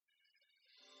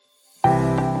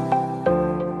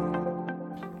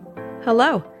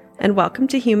Hello, and welcome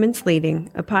to Humans Leading,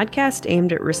 a podcast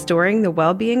aimed at restoring the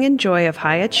well-being and joy of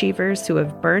high achievers who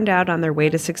have burned out on their way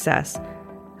to success.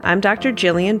 I'm Dr.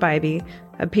 Jillian Bybee,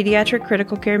 a pediatric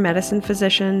critical care medicine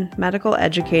physician, medical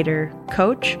educator,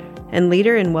 coach, and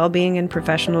leader in well-being and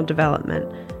professional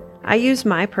development. I use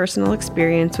my personal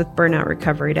experience with burnout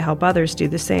recovery to help others do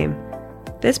the same.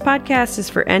 This podcast is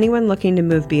for anyone looking to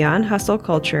move beyond hustle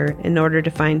culture in order to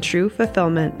find true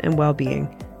fulfillment and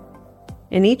well-being.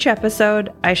 In each episode,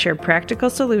 I share practical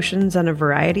solutions on a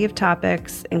variety of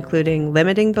topics, including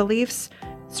limiting beliefs,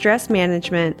 stress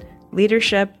management,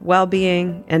 leadership,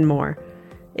 well-being, and more.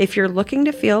 If you're looking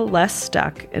to feel less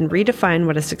stuck and redefine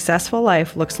what a successful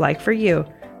life looks like for you,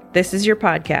 this is your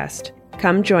podcast.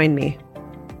 Come join me.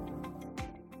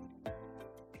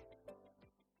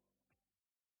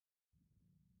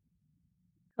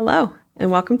 Hello, and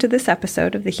welcome to this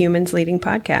episode of the Humans Leading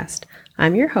podcast.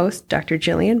 I'm your host, Dr.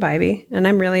 Jillian Bybee, and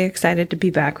I'm really excited to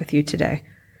be back with you today.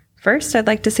 First, I'd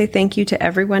like to say thank you to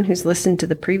everyone who's listened to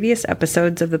the previous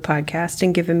episodes of the podcast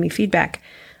and given me feedback.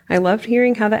 I loved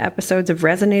hearing how the episodes have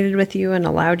resonated with you and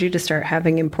allowed you to start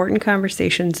having important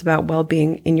conversations about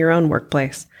well-being in your own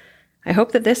workplace. I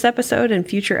hope that this episode and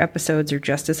future episodes are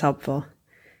just as helpful.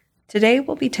 Today,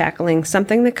 we'll be tackling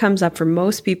something that comes up for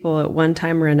most people at one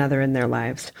time or another in their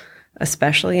lives,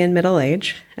 especially in middle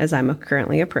age, as I'm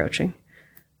currently approaching.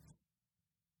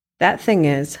 That thing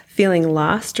is feeling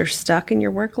lost or stuck in your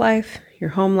work life,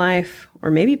 your home life, or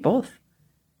maybe both.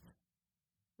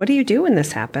 What do you do when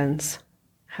this happens?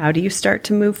 How do you start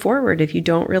to move forward if you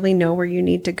don't really know where you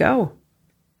need to go?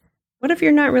 What if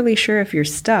you're not really sure if you're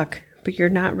stuck, but you're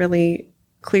not really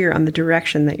clear on the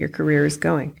direction that your career is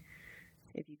going?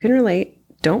 If you can relate,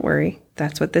 don't worry,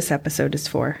 that's what this episode is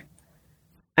for.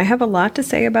 I have a lot to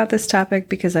say about this topic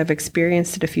because I've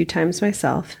experienced it a few times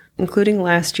myself, including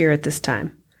last year at this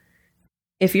time.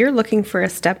 If you're looking for a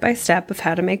step-by-step of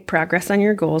how to make progress on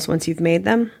your goals once you've made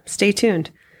them, stay tuned.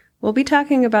 We'll be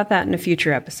talking about that in a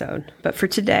future episode, but for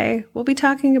today, we'll be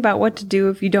talking about what to do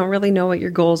if you don't really know what your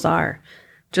goals are,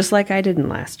 just like I didn't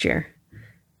last year.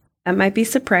 That might be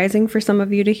surprising for some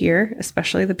of you to hear,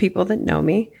 especially the people that know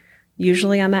me.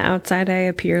 Usually on the outside, I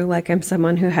appear like I'm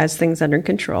someone who has things under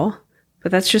control,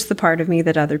 but that's just the part of me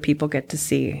that other people get to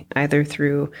see, either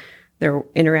through their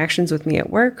interactions with me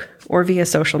at work or via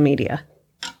social media.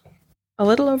 A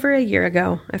little over a year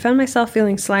ago, I found myself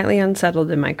feeling slightly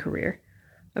unsettled in my career.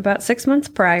 About 6 months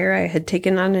prior, I had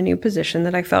taken on a new position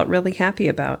that I felt really happy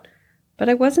about, but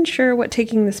I wasn't sure what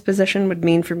taking this position would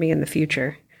mean for me in the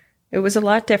future. It was a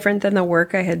lot different than the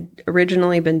work I had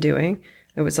originally been doing.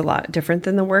 It was a lot different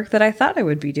than the work that I thought I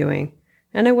would be doing,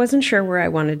 and I wasn't sure where I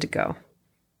wanted to go.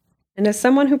 And as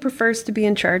someone who prefers to be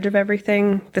in charge of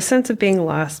everything, the sense of being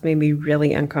lost made me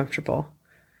really uncomfortable.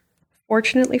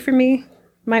 Fortunately for me,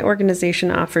 my organization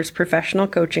offers professional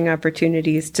coaching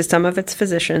opportunities to some of its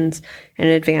physicians and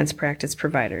advanced practice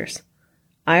providers.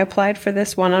 I applied for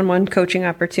this one-on-one coaching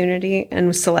opportunity and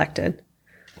was selected.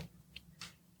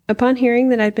 Upon hearing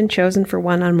that I'd been chosen for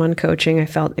one-on-one coaching, I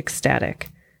felt ecstatic.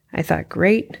 I thought,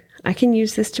 great, I can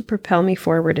use this to propel me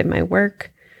forward in my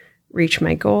work, reach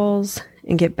my goals,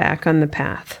 and get back on the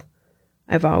path.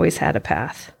 I've always had a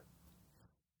path.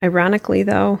 Ironically,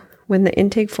 though, when the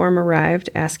intake form arrived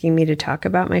asking me to talk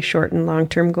about my short and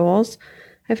long-term goals,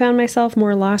 I found myself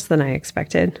more lost than I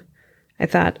expected. I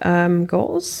thought,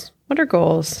 goals? What are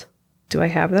goals? Do I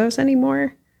have those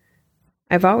anymore?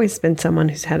 I've always been someone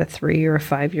who's had a 3 or a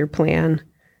 5-year plan.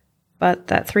 But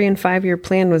that 3 and 5-year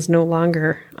plan was no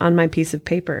longer on my piece of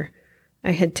paper.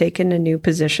 I had taken a new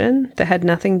position that had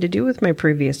nothing to do with my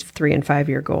previous 3 and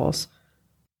 5-year goals.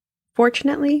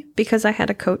 Fortunately, because I had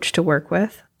a coach to work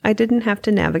with, I didn't have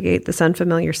to navigate this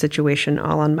unfamiliar situation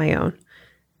all on my own.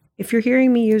 If you're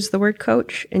hearing me use the word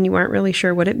coach and you aren't really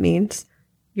sure what it means,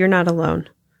 you're not alone.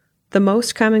 The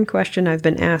most common question I've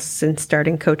been asked since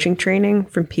starting coaching training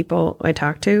from people I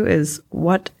talk to is,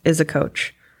 what is a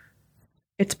coach?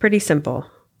 It's pretty simple.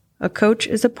 A coach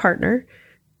is a partner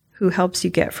who helps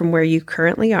you get from where you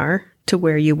currently are to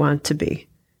where you want to be.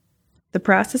 The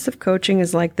process of coaching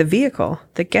is like the vehicle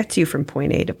that gets you from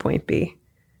point A to point B.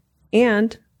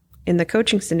 And in the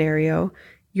coaching scenario,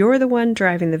 you're the one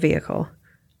driving the vehicle.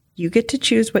 You get to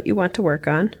choose what you want to work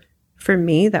on. For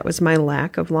me, that was my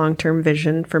lack of long-term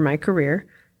vision for my career.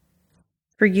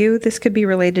 For you, this could be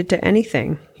related to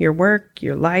anything: your work,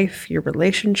 your life, your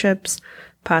relationships,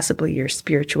 possibly your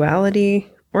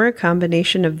spirituality, or a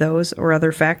combination of those or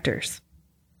other factors.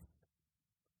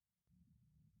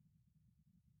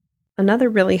 Another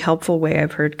really helpful way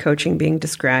I've heard coaching being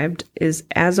described is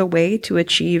as a way to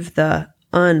achieve the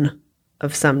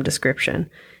of some description.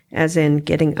 as in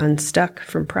getting unstuck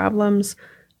from problems,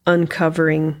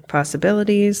 uncovering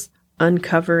possibilities,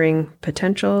 uncovering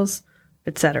potentials,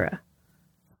 etc.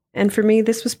 And for me,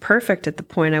 this was perfect at the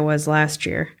point I was last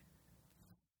year.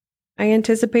 I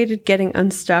anticipated getting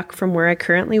unstuck from where I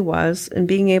currently was and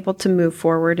being able to move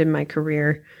forward in my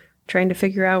career, trying to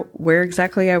figure out where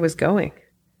exactly I was going.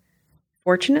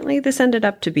 Fortunately, this ended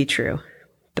up to be true.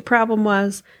 The problem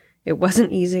was, it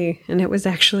wasn't easy, and it was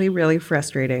actually really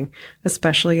frustrating,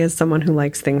 especially as someone who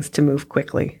likes things to move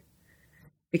quickly.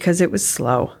 Because it was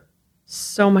slow.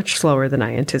 So much slower than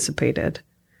I anticipated.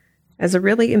 As a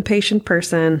really impatient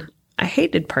person, I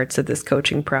hated parts of this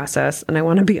coaching process, and I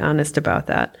want to be honest about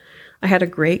that. I had a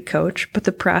great coach, but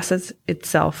the process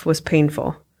itself was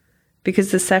painful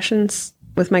because the sessions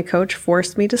with my coach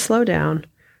forced me to slow down,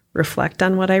 reflect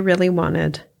on what I really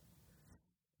wanted.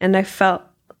 And I felt,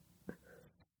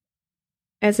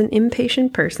 as an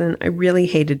impatient person, I really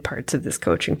hated parts of this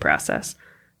coaching process.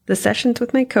 The sessions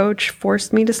with my coach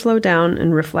forced me to slow down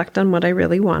and reflect on what I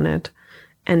really wanted.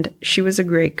 And she was a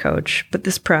great coach, but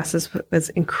this process was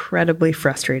incredibly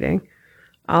frustrating.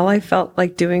 All I felt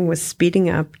like doing was speeding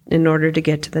up in order to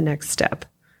get to the next step.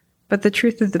 But the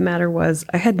truth of the matter was,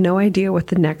 I had no idea what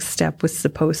the next step was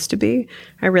supposed to be.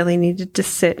 I really needed to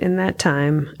sit in that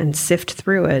time and sift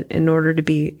through it in order to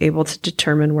be able to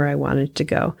determine where I wanted to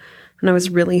go. And I was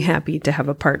really happy to have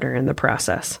a partner in the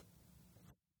process.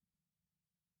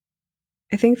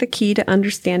 I think the key to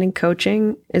understanding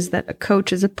coaching is that a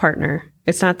coach is a partner.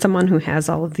 It's not someone who has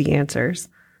all of the answers.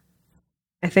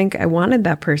 I think I wanted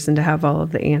that person to have all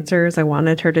of the answers. I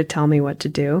wanted her to tell me what to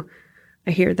do.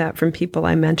 I hear that from people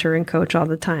I mentor and coach all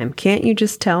the time. Can't you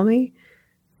just tell me?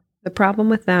 The problem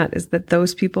with that is that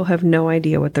those people have no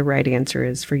idea what the right answer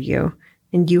is for you,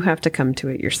 and you have to come to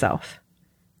it yourself.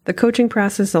 The coaching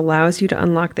process allows you to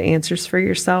unlock the answers for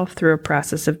yourself through a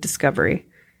process of discovery.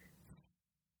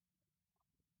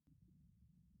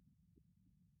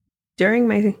 During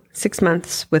my 6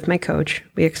 months with my coach,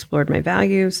 we explored my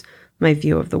values, my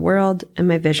view of the world, and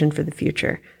my vision for the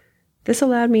future. This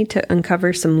allowed me to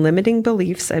uncover some limiting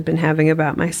beliefs I'd been having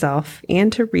about myself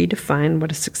and to redefine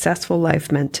what a successful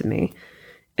life meant to me.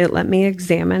 It let me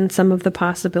examine some of the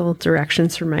possible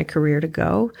directions for my career to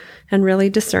go and really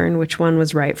discern which one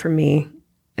was right for me,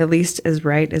 at least as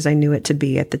right as I knew it to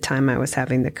be at the time I was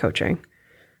having the coaching.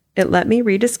 It let me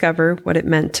rediscover what it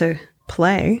meant to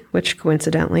play, which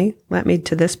coincidentally led me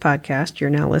to this podcast you're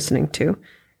now listening to.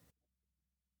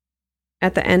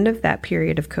 At the end of that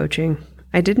period of coaching,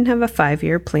 I didn't have a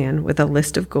 5-year plan with a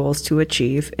list of goals to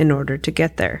achieve in order to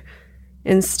get there.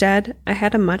 Instead, I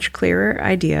had a much clearer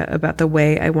idea about the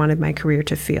way I wanted my career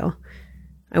to feel.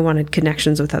 I wanted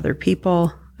connections with other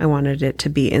people, I wanted it to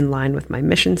be in line with my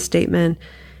mission statement,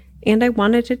 and I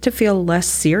wanted it to feel less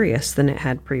serious than it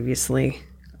had previously.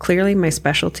 Clearly, my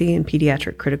specialty in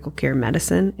pediatric critical care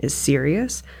medicine is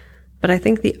serious, but I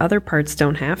think the other parts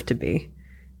don't have to be.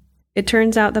 It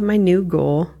turns out that my new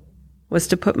goal was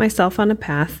to put myself on a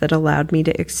path that allowed me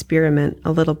to experiment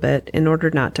a little bit in order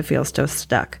not to feel so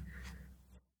stuck.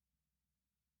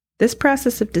 This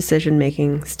process of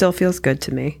decision-making still feels good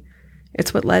to me.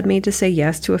 It's what led me to say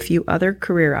yes to a few other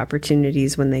career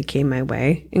opportunities when they came my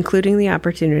way, including the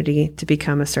opportunity to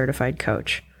become a certified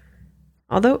coach.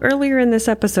 Although earlier in this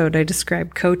episode I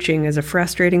described coaching as a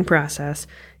frustrating process,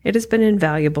 it has been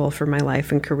invaluable for my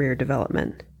life and career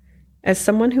development. As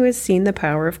someone who has seen the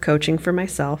power of coaching for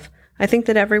myself, I think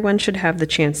that everyone should have the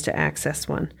chance to access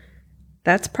one.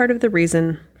 That's part of the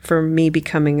reason for me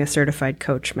becoming a certified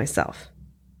coach myself.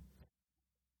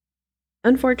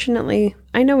 Unfortunately,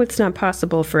 I know it's not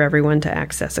possible for everyone to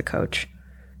access a coach.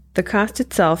 The cost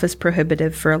itself is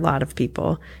prohibitive for a lot of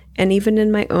people, and even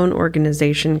in my own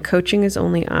organization, coaching is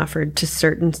only offered to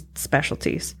certain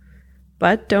specialties.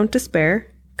 But don't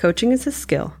despair, coaching is a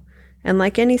skill, and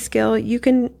like any skill, you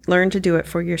can learn to do it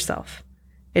for yourself.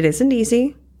 It isn't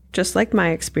easy, just like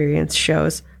my experience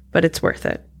shows, but it's worth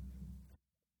it.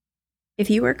 If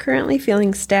you are currently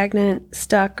feeling stagnant,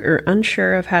 stuck, or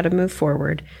unsure of how to move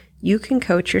forward, you can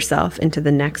coach yourself into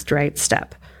the next right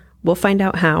step. We'll find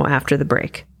out how after the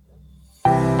break.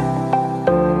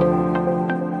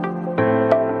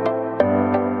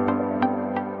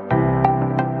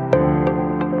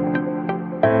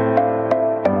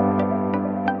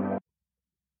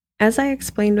 As I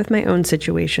explained with my own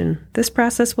situation, this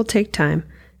process will take time,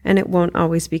 and it won't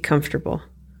always be comfortable.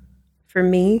 For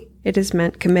me, it has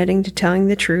meant committing to telling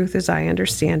the truth as I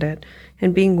understand it,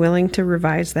 and being willing to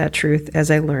revise that truth as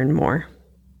I learn more.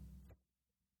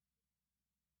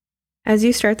 As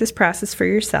you start this process for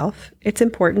yourself, it's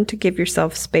important to give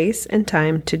yourself space and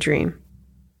time to dream.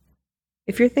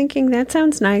 If you're thinking, that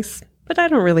sounds nice, but I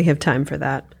don't really have time for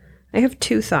that. I have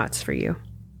 2 thoughts for you.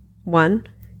 1,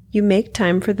 you make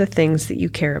time for the things that you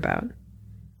care about.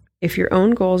 If your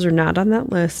own goals are not on that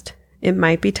list, it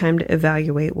might be time to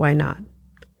evaluate why not.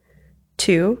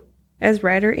 2, as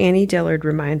writer Annie Dillard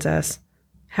reminds us,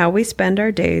 how we spend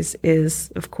our days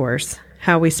is, of course,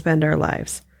 how we spend our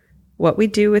lives. What we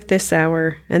do with this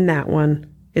hour and that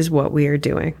one is what we are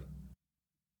doing.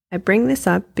 I bring this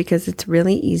up because it's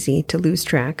really easy to lose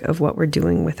track of what we're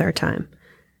doing with our time.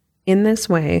 In this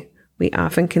way, we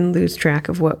often can lose track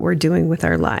of what we're doing with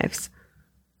our lives.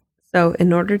 So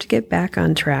in order to get back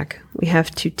on track, we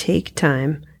have to take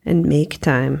time and make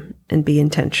time and be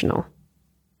intentional.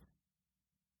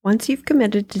 Once you've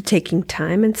committed to taking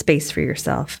time and space for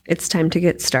yourself, it's time to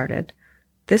get started.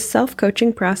 This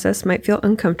self-coaching process might feel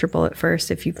uncomfortable at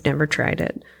first if you've never tried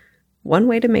it. One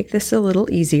way to make this a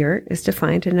little easier is to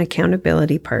find an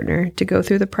accountability partner to go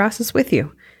through the process with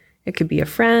you. It could be a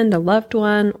friend, a loved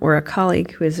one, or a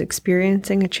colleague who is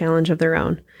experiencing a challenge of their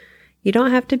own. You don't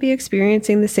have to be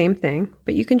experiencing the same thing,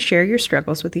 but you can share your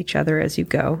struggles with each other as you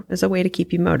go as a way to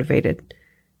keep you motivated.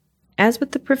 As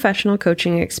with the professional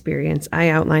coaching experience I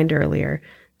outlined earlier,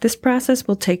 this process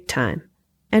will take time,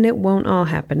 and it won't all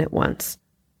happen at once.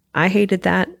 I hated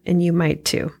that, and you might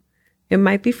too. It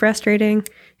might be frustrating,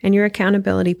 and your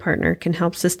accountability partner can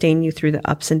help sustain you through the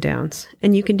ups and downs,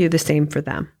 and you can do the same for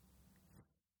them.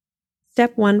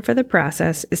 Step 1 for the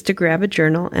process is to grab a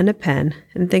journal and a pen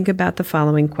and think about the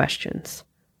following questions.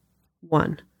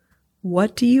 1.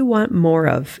 What do you want more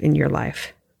of in your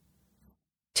life?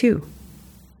 2.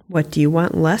 What do you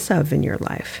want less of in your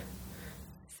life?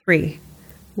 3.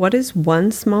 What is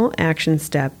one small action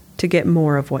step to get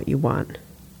more of what you want?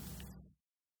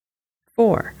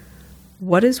 4.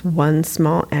 What is one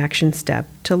small action step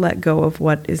to let go of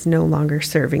what is no longer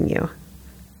serving you?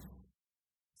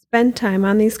 Spend time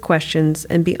on these questions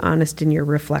and be honest in your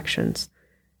reflections.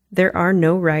 There are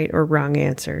no right or wrong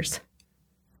answers.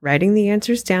 Writing the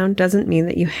answers down doesn't mean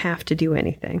that you have to do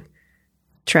anything.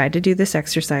 Try to do this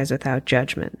exercise without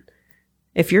judgment.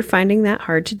 If you're finding that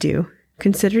hard to do,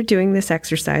 consider doing this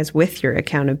exercise with your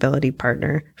accountability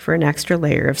partner for an extra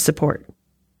layer of support.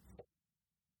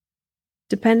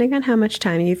 Depending on how much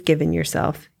time you've given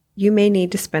yourself, you may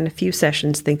need to spend a few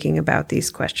sessions thinking about these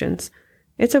questions.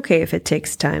 It's okay if it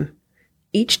takes time.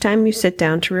 Each time you sit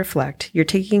down to reflect, you're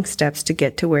taking steps to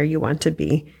get to where you want to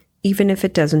be, even if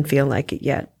it doesn't feel like it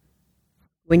yet.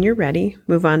 When you're ready,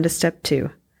 move on to step 2,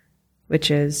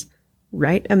 which is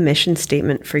write a mission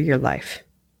statement for your life.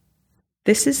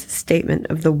 This is a statement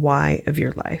of the why of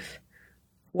your life.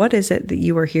 What is it that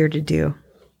you are here to do?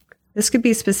 This could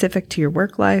be specific to your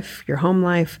work life, your home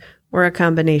life, or a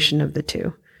combination of the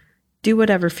two. Do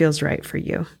whatever feels right for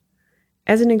you.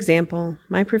 As an example,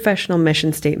 my professional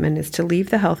mission statement is to leave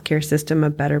the healthcare system a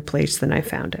better place than I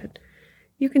found it.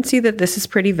 You can see that this is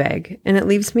pretty vague, and it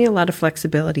leaves me a lot of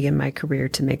flexibility in my career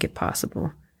to make it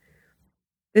possible.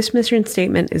 This mission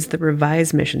statement is the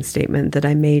revised mission statement that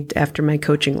I made after my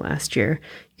coaching last year.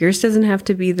 Yours doesn't have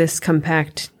to be this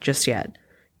compact just yet.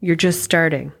 You're just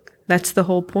starting. That's the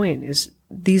whole point, is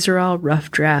these are all rough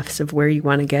drafts of where you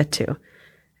want to get to.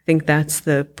 I think that's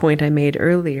the point I made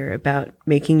earlier about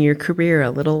making your career a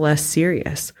little less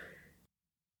serious.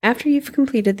 After you've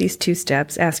completed these 2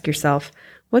 steps, ask yourself,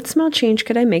 what small change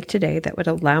could I make today that would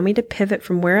allow me to pivot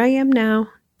from where I am now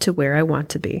to where I want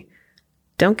to be?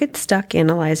 Don't get stuck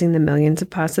analyzing the millions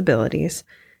of possibilities.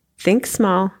 Think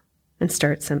small and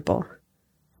start simple.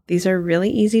 These are really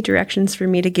easy directions for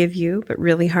me to give you, but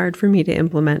really hard for me to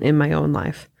implement in my own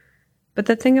life. But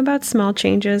the thing about small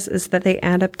changes is that they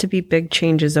add up to be big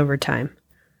changes over time.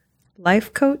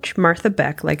 Life coach Martha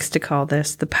Beck likes to call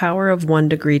this the power of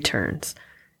 1-degree turns.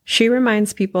 She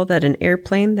reminds people that an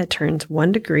airplane that turns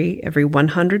 1 degree every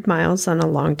 100 miles on a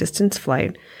long-distance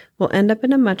flight will end up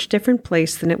in a much different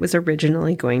place than it was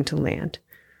originally going to land.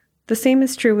 The same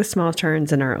is true with small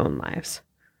turns in our own lives.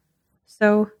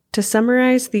 So, to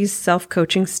summarize these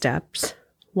self-coaching steps,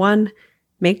 1,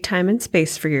 make time and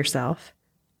space for yourself.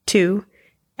 2,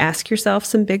 ask yourself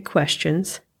some big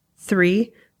questions.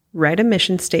 3, write a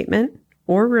mission statement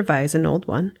or revise an old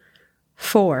one.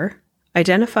 4,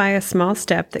 identify a small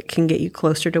step that can get you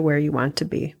closer to where you want to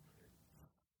be.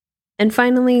 And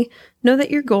finally, know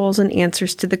that your goals and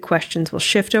answers to the questions will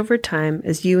shift over time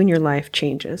as you and your life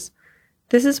changes.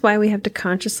 This is why we have to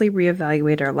consciously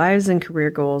reevaluate our lives and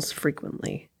career goals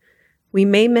frequently. We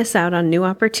may miss out on new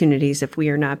opportunities if we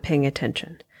are not paying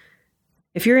attention.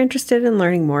 If you're interested in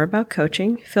learning more about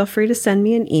coaching, feel free to send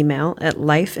me an email at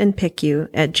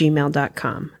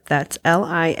lifeandpicu@gmail.com. That's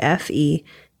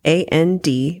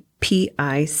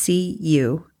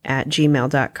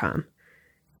LIFEANDPICU@gmail.com.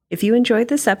 If you enjoyed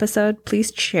this episode,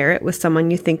 please share it with someone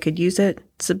you think could use it,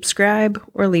 subscribe,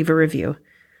 or leave a review.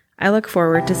 I look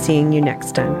forward to seeing you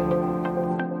next time.